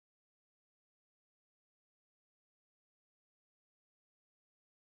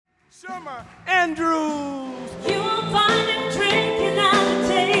Sherma Andrews. You will find him drinking at the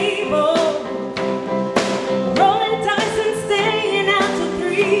table, rolling dice and staying out till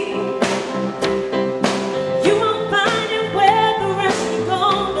 3. You won't find him where the rest are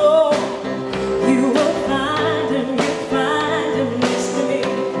gone, no. You will find him, you'll find him next to me.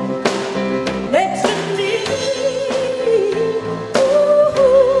 Next to me.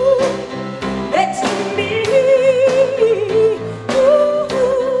 Ooh, next to me.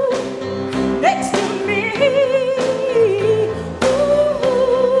 Next to me,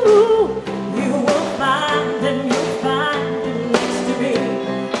 ooh, you will find him, you'll find him next to me.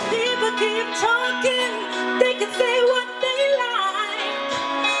 People keep talking, they can say what they like.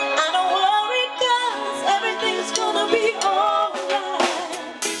 I don't worry, 'cause everything's gonna be alright.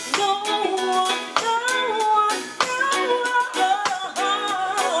 No one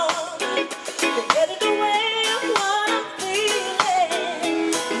can get in the way of what I'm feeling.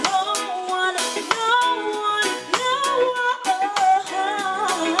 No one can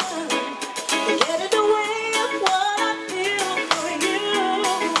get in the way of what I feel for you.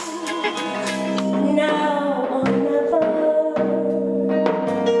 Now or never.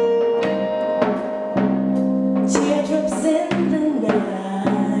 Teardrops in the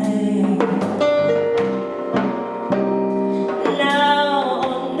night. Now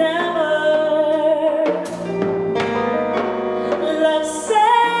or never. Love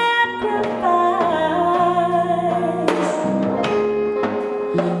sacrifice.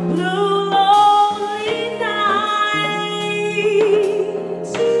 Blue lonely nights.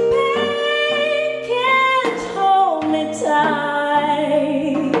 Pain can't hold me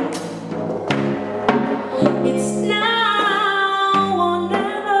tight. It's now or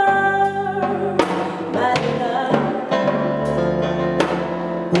never, my love.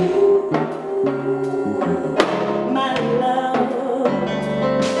 Ooh, my love.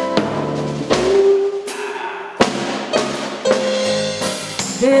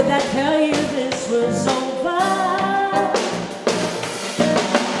 Did I tell you this was over?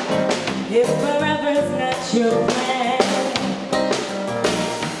 If forever's not your plan,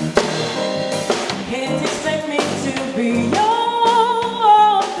 can't expect me to be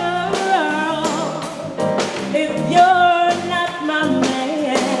your girl if you're not my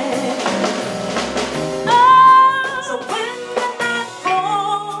man. Oh, so when the night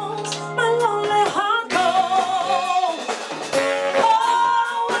falls, my lonely heart goes. Oh,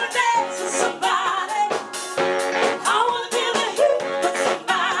 I wanna dance with somebody. I wanna feel the heat with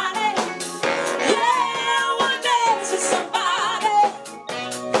somebody. Yeah, I wanna dance with somebody.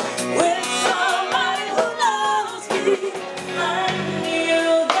 With somebody who loves me. I knew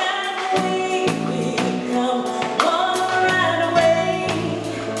that we become one right away.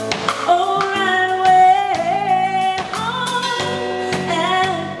 Oh, right away. Oh,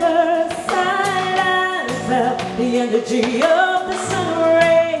 at first sight I felt the energy of the sun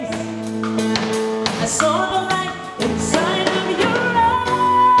rays. I saw the